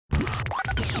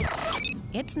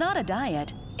It's not a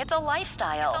diet, it's a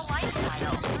lifestyle.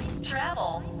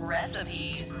 Travel,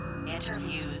 recipes,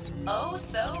 interviews. Oh,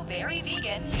 so very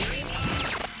vegan.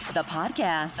 The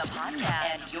podcast.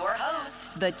 And your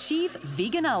host, the chief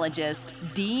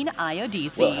veganologist, Dean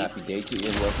Iodisi. Well, happy day to you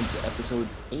and welcome to episode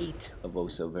 8 of Oh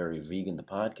So Very Vegan, the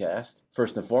podcast.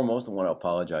 First and foremost, I want to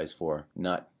apologize for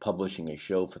not publishing a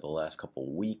show for the last couple of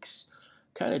weeks.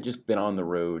 Kind of just been on the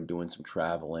road, doing some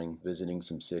traveling, visiting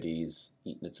some cities,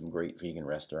 eating at some great vegan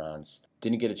restaurants.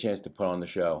 Didn't get a chance to put on the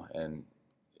show, and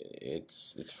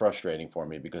it's frustrating for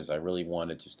me because I really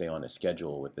wanted to stay on a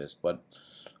schedule with this. But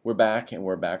we're back, and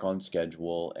we're back on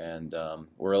schedule, and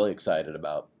we're really excited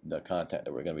about the content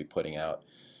that we're going to be putting out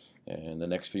in the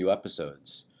next few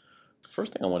episodes.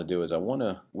 First thing I want to do is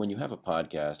when you have a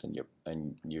podcast and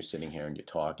you're sitting here and you're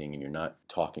talking and you're not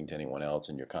talking to anyone else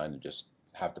and you're kind of just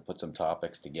have to put some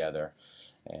topics together,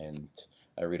 and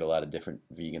I read a lot of different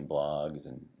vegan blogs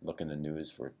and look in the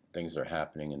news for things that are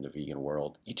happening in the vegan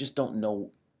world. You just don't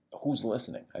know who's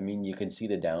listening. I mean, you can see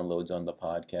the downloads on the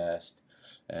podcast,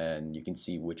 and you can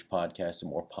see which podcasts are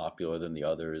more popular than the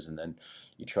others, and then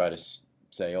you try to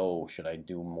say, oh, should I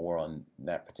do more on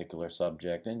that particular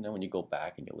subject? And then when you go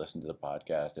back and you listen to the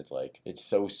podcast, it's like, it's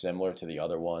so similar to the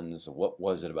other ones. What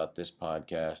was it about this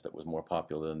podcast that was more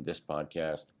popular than this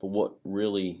podcast? But what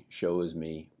really shows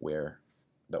me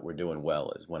that we're doing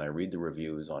well is when I read the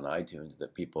reviews on iTunes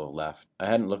that people have left. I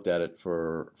hadn't looked at it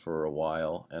for a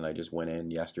while, and I just went in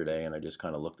yesterday and I just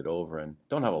kind of looked it over, and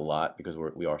don't have a lot because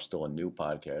we are still a new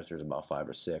podcast. There's about 5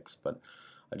 or 6, but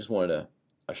I just wanted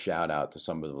a shout out to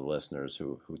some of the listeners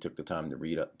who took the time to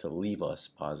leave us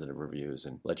positive reviews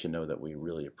and let you know that we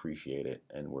really appreciate it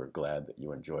and we're glad that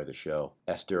you enjoy the show.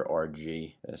 Esther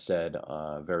RG said,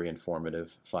 very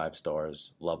informative, 5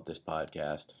 stars, loved this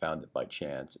podcast, found it by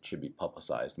chance, it should be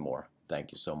publicized more.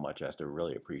 Thank you so much, Esther,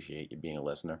 really appreciate you being a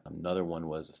listener. Another one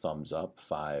was a thumbs up,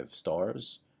 5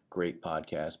 stars, great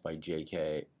podcast by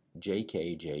JKJJ.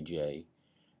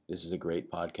 This is a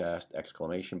great podcast,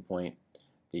 exclamation point.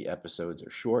 The episodes are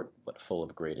short, but full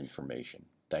of great information.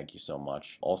 Thank you so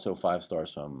much. Also 5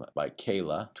 stars by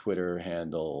Kayla. Twitter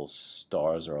handle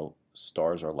stars or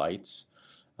lights,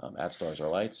 at stars or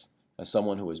lights. As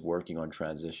someone who is working on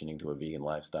transitioning to a vegan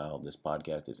lifestyle, this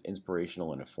podcast is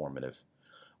inspirational and informative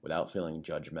without feeling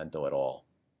judgmental at all.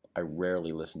 I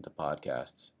rarely listen to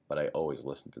podcasts, but I always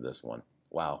listen to this one.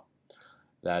 Wow.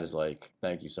 That is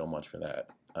thank you so much for that.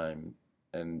 And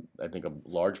I think a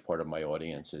large part of my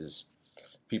audience is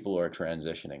people who are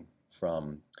transitioning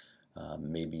from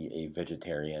maybe a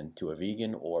vegetarian to a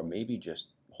vegan, or maybe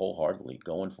just wholeheartedly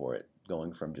going for it,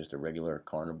 going from just a regular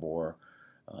carnivore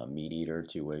meat eater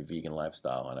to a vegan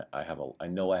lifestyle. And I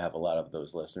know I have a lot of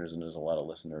those listeners, and there's a lot of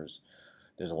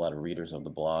readers of the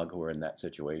blog who are in that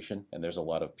situation, and there's a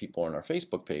lot of people on our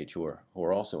Facebook page who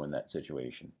are also in that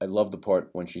situation. I love the part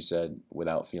when she said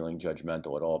without feeling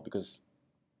judgmental at all, because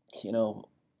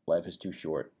life is too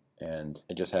short. And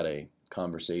I just had a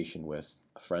conversation with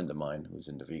a friend of mine who's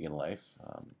into vegan life,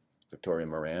 Victoria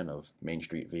Moran of Main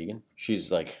Street Vegan.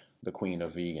 She's like the queen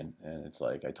of vegan, and it's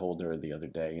like I told her the other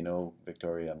day,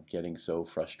 Victoria, I'm getting so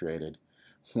frustrated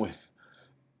with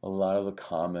a lot of the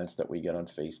comments that we get on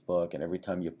Facebook, and every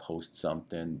time you post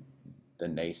something, the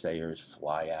naysayers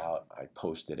fly out. I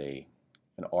posted an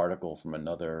article from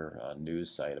another news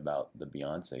site about the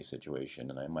Beyonce situation,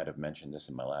 and I might have mentioned this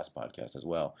in my last podcast as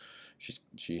well.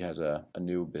 She has a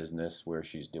new business where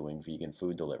she's doing vegan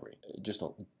food delivery. Just a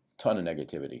ton of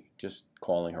negativity, just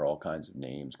calling her all kinds of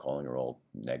names, calling her all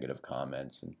negative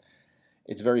comments, and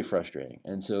it's very frustrating.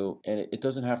 And it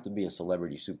doesn't have to be a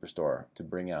celebrity superstar to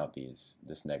bring out this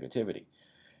negativity.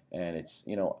 And it's,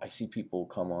 I see people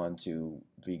come on to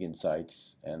vegan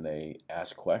sites and they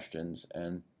ask questions,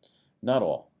 and not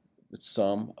all, but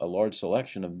a large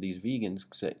selection of these vegans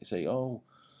say, oh,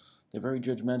 they're very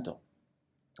judgmental,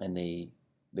 and they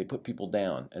put people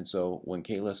down. And so when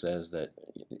Kayla says that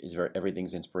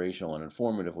everything's inspirational and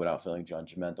informative without feeling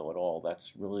judgmental at all,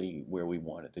 that's really where we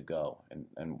want it to go.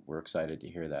 And we're excited to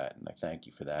hear that, and I thank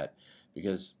you for that,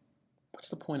 because what's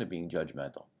the point of being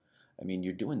judgmental? I mean,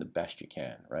 you're doing the best you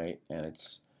can, right? And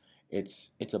it's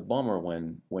a bummer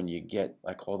when you get,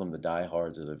 I call them the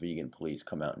diehards of the vegan police,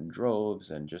 come out in droves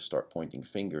and just start pointing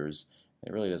fingers.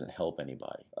 It really doesn't help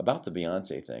anybody. About the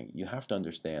Beyonce thing, you have to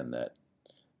understand that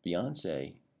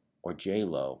Beyonce or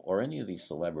J-Lo or any of these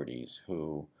celebrities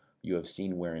who you have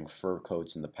seen wearing fur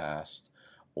coats in the past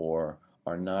or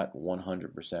are not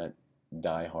 100%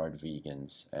 diehard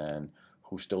vegans and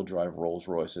who still drive Rolls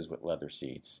Royces with leather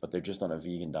seats, but they're just on a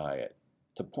vegan diet,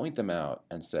 to point them out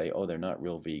and say, oh, they're not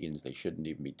real vegans, they shouldn't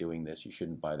even be doing this, you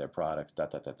shouldn't buy their products,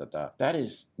 that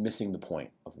is missing the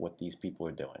point of what these people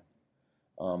are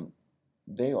doing.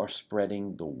 They are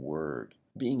spreading the word.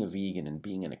 Being a vegan and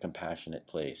being in a compassionate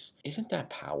place, isn't that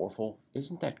powerful?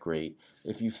 Isn't that great?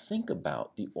 If you think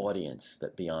about the audience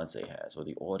that Beyonce has or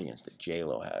the audience that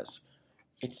J-Lo has,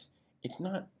 it's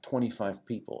not 25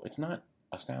 people. It's not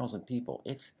 1,000 people.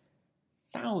 It's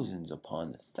thousands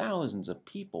upon thousands of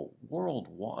people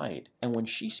worldwide. And when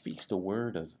she speaks the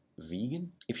word of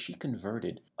vegan, if she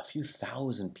converted a few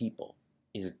thousand people,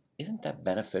 isn't that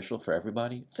beneficial for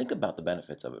everybody? Think about the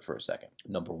benefits of it for a second.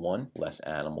 Number one, less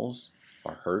animals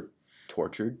are hurt,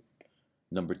 tortured.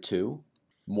 Number two,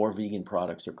 more vegan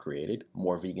products are created,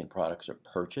 more vegan products are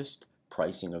purchased,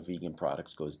 pricing of vegan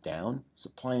products goes down,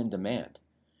 supply and demand.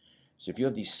 So if you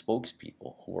have these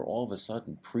spokespeople who are all of a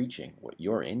sudden preaching what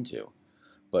you're into,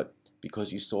 but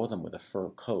because you saw them with a fur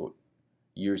coat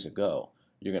years ago,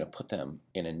 you're going to put them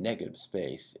in a negative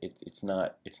space, it's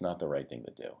not the right thing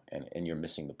to do, and you're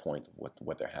missing the point of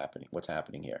what's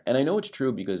happening here. And I know it's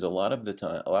true because a lot of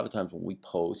times when we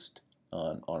post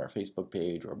on our Facebook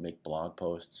page or make blog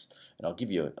posts, and I'll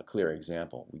give you a clear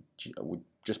example. We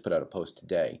just put out a post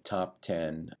today, top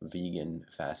 10 vegan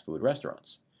fast food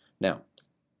restaurants. Now,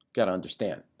 got to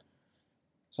understand,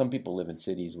 some people live in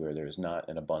cities where there's not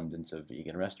an abundance of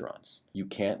vegan restaurants. You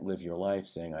can't live your life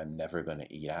saying, I'm never going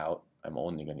to eat out. I'm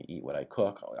only going to eat what I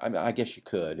cook. I guess you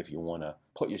could if you want to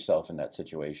put yourself in that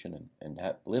situation and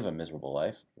live a miserable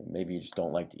life. Maybe you just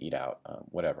don't like to eat out,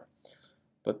 whatever.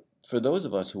 But for those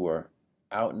of us who are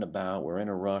out and about, we're in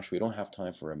a rush, we don't have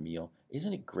time for a meal,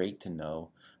 isn't it great to know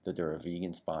that there are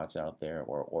vegan spots out there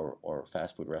or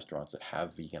fast food restaurants that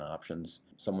have vegan options?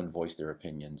 Someone voiced their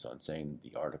opinions on saying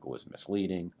the article was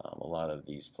misleading. A lot of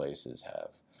these places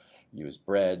have used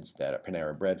breads that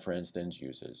Panera Bread, for instance,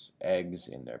 uses eggs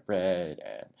in their bread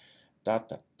and ...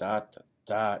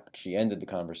 She ended the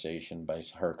conversation by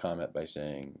her comment by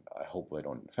saying, I hope I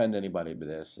don't offend anybody with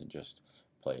this and just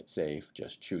play it safe,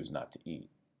 just choose not to eat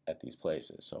at these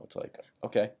places. So it's like,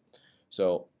 okay,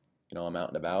 so I'm out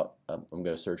and about. I'm going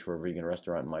to search for a vegan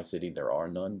restaurant in my city. There are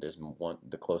none. There's one.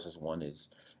 The closest one is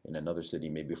in another city,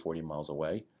 maybe 40 miles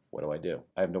away. What do?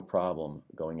 I have no problem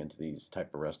going into these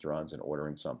type of restaurants and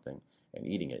ordering something and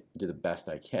eating it. Do the best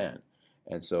I can.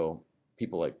 And so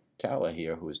people like Kala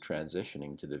here, who is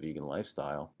transitioning to the vegan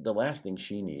lifestyle, the last thing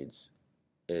she needs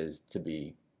is to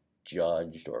be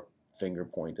judged or finger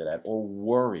pointed at or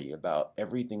worry about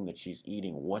everything that she's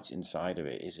eating, what's inside of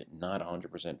it, is it not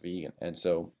 100% vegan? And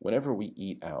so whenever we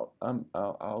eat out,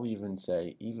 I'll even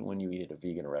say, even when you eat at a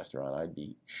vegan restaurant, I'd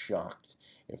be shocked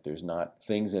if there's not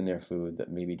things in their food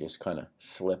that maybe just kind of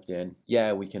slipped in.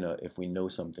 Yeah, we can, if we know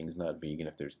something's not vegan,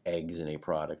 if there's eggs in a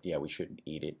product, yeah, we shouldn't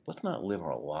eat it. Let's not live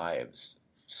our lives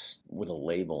with a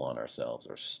label on ourselves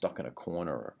or stuck in a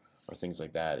corner or things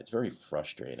like that. It's very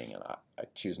frustrating, and I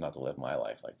choose not to live my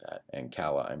life like that. And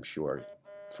Kala, I'm sure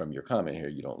from your comment here,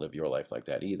 you don't live your life like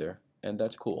that either, and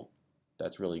that's cool.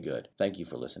 That's really good. Thank you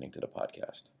for listening to the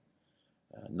podcast.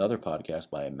 Another podcast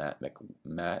by Matt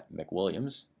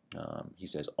McWilliams. He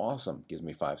says, awesome, gives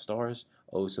me 5 stars.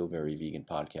 Oh, so very vegan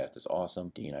podcast is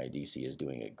awesome. DNIDC is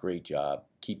doing a great job.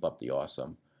 Keep up the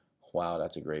awesome. Wow,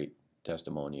 that's a great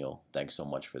testimonial. Thanks so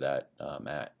much for that,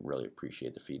 Matt. Really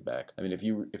appreciate the feedback. I mean, if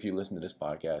you listen to this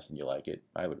podcast and you like it,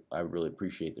 I would really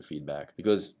appreciate the feedback,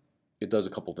 because it does a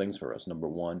couple things for us. Number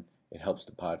one, it helps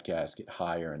the podcast get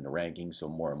higher in the rankings so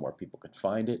more and more people can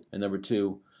find it. And number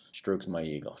two, strokes my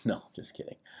ego. No, just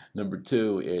kidding. Number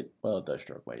two, it does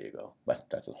stroke my ego, but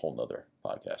that's a whole nother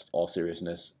podcast. All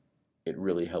seriousness, it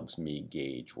really helps me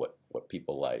gauge what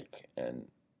people like. And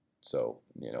so,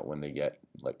 when they get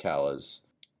like Kala's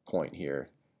point here,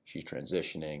 she's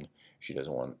transitioning, she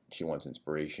wants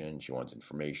inspiration, she wants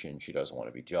information, she doesn't want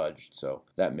to be judged. So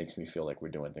that makes me feel like we're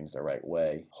doing things the right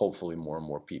way. Hopefully more and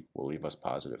more people will leave us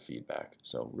positive feedback.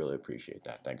 So really appreciate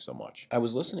that. Thanks so much. I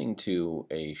was listening to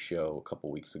a show a couple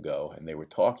weeks ago, and they were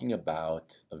talking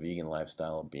about a vegan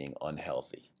lifestyle being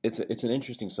unhealthy. It's an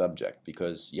interesting subject,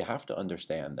 because you have to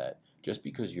understand that just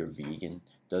because you're vegan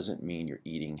doesn't mean you're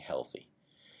eating healthy.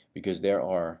 Because there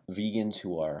are vegans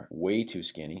who are way too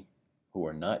skinny, who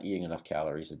are not eating enough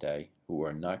calories a day, who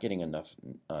are not getting enough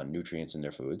nutrients in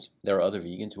their foods. There are other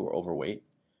vegans who are overweight,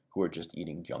 who are just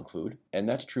eating junk food. And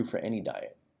that's true for any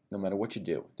diet. No matter what you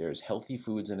do, there's healthy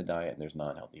foods in a diet and there's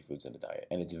non-healthy foods in a diet.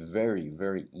 And it's very,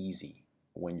 very easy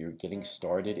when you're getting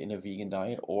started in a vegan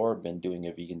diet or been doing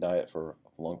a vegan diet for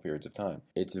long periods of time.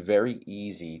 It's very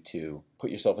easy to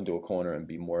put yourself into a corner and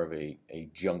be more of a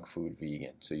junk food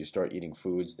vegan. So you start eating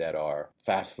foods that are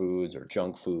fast foods or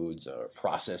junk foods or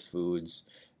processed foods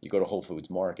You go to Whole Foods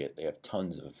Market, they have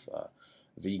tons of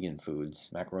vegan foods,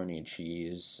 macaroni and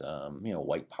cheese,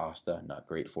 white pasta, not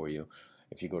great for you.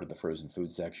 If you go to the frozen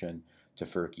food section,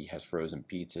 Tofurky has frozen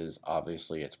pizzas.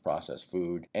 Obviously, it's processed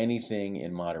food. Anything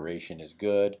in moderation is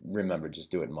good. Remember, just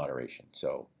do it in moderation.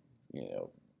 So,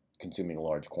 consuming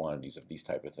large quantities of these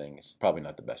type of things, probably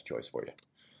not the best choice for you.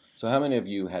 So how many of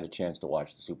you had a chance to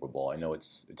watch the Super Bowl? I know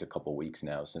it's a couple weeks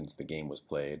now since the game was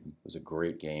played. It was a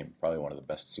great game, probably one of the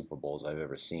best Super Bowls I've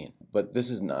ever seen. But this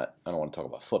is not, I don't want to talk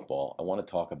about football. I want to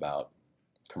talk about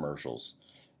commercials.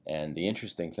 And the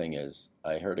interesting thing is,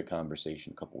 I heard a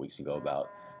conversation a couple weeks ago about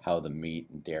how the meat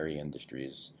and dairy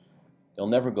industries, they'll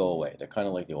never go away. They're kind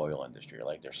of like the oil industry.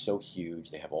 Like, they're so huge,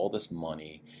 they have all this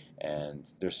money, and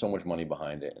there's so much money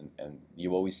behind it. And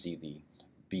you always see the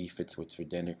beef, it's what's for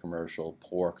dinner commercial,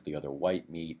 pork, the other white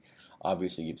meat.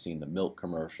 Obviously, you've seen the milk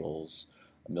commercials.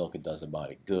 Milk, it does the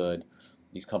body good.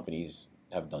 These companies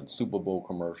have done Super Bowl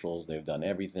commercials. They've done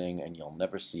everything, and you'll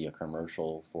never see a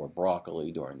commercial for broccoli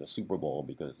during the Super Bowl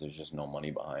because there's just no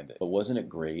money behind it. But wasn't it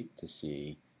great to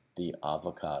see the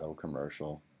avocado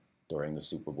commercial during the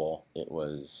Super Bowl? It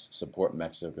was Support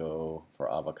Mexico for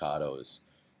avocados.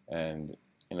 And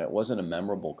it wasn't a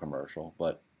memorable commercial,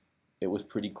 but it was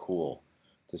pretty cool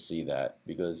to see that,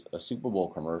 because a Super Bowl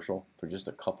commercial for just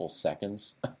a couple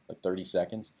seconds, like 30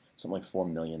 seconds, something like $4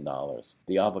 million.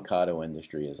 The avocado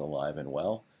industry is alive and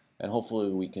well, and hopefully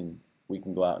we can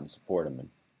go out and support them and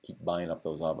keep buying up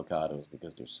those avocados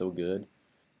because they're so good.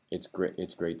 It's great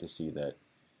to see that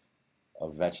a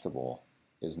vegetable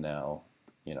is now,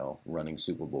 running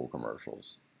Super Bowl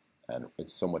commercials, and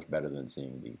it's so much better than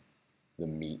seeing the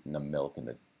meat and the milk and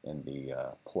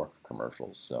the pork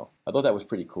commercials. So I thought that was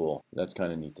pretty cool. That's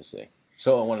kind of neat to see.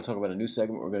 So I want to talk about a new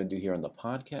segment we're going to do here on the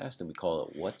podcast, and we call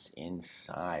it What's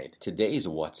Inside. Today's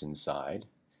What's Inside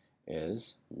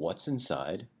is what's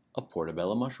inside a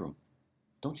portobello mushroom.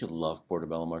 Don't you love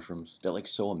portobello mushrooms? They're like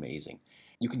so amazing.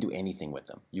 You can do anything with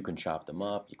them. You can chop them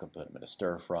up, you can put them in a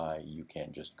stir fry, you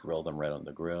can just grill them right on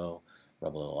the grill,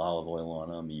 rub a little olive oil on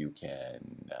them, you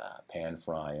can pan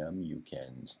fry them, you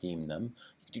can steam them.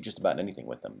 Do just about anything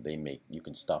with them. You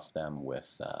can stuff them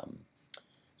with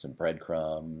some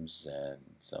breadcrumbs and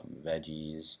some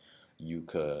veggies. You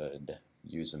could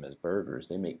use them as burgers.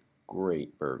 They make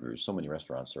great burgers. So many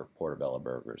restaurants serve portobello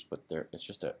burgers, but it's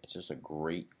just a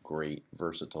great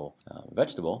versatile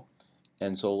vegetable.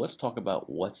 And so let's talk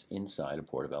about what's inside a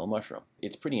portobello mushroom.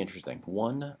 It's pretty interesting.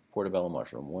 One portobello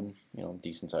mushroom,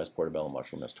 decent-sized portobello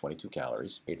mushroom has 22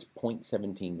 calories. It's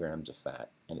 0.17 grams of fat,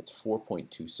 and it's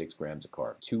 4.26 grams of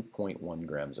carb, 2.1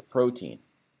 grams of protein.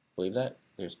 Believe that?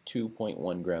 There's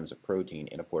 2.1 grams of protein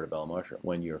in a portobello mushroom.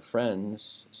 When you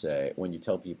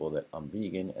tell people that I'm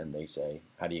vegan and they say,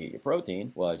 how do you get your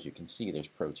protein? Well, as you can see, there's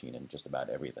protein in just about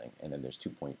everything. And then there's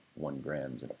 2.1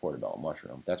 grams in a portobello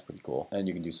mushroom. That's pretty cool. And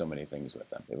you can do so many things with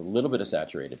them. They have a little bit of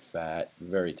saturated fat,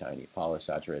 very tiny.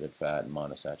 Polysaturated fat,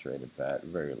 monosaturated fat,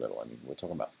 very little. I mean, we're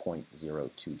talking about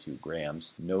 0.022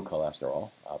 grams. No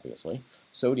cholesterol, obviously.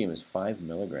 Sodium is 5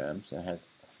 milligrams and it has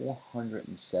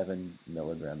 407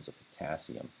 milligrams of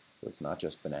potassium. So it's not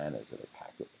just bananas that are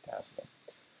packed with potassium.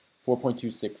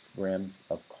 4.26 grams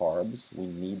of carbs. We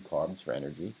need carbs for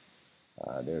energy.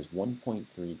 There's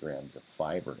 1.3 grams of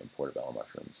fiber in portobello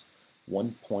mushrooms.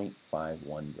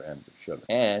 1.51 grams of sugar.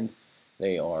 And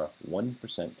they are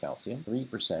 1% calcium,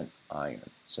 3% iron.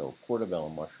 So portobello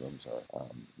mushrooms are,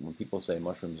 when people say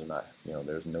mushrooms are not,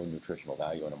 there's no nutritional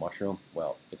value in a mushroom,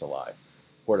 well, it's a lie.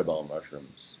 Portobello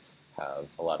mushrooms have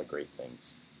a lot of great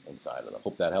things inside of them.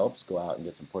 Hope that helps. Go out and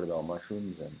get some portobello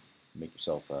mushrooms and make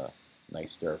yourself a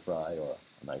nice stir fry or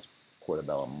a nice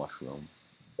portobello mushroom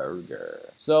burger.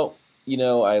 So,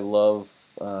 I love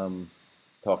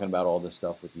talking about all this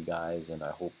stuff with you guys, and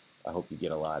I hope you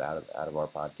get a lot out of our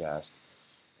podcast.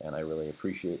 And I really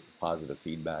appreciate the positive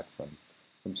feedback from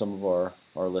some of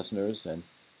our listeners. And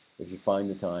if you find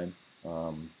the time,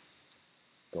 go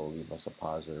leave us a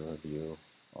positive review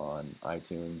on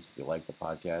iTunes. If you like the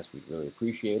podcast, we'd really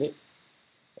appreciate it.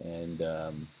 And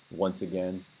once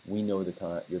again, we know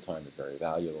your time is very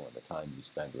valuable, and the time you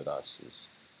spend with us is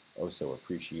also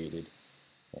appreciated.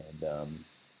 And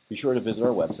be sure to visit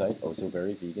our website,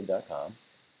 ohsoveryvegan.com.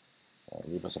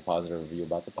 Leave us a positive review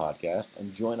about the podcast,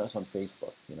 and join us on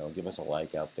Facebook. Give us a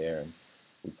like out there, and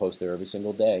we post there every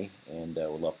single day, and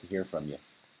we'd love to hear from you.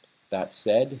 That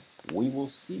said, we will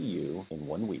see you in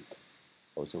 1 week.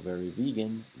 Oh So Very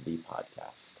Vegan, the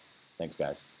podcast. Thanks,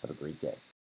 guys. Have a great day.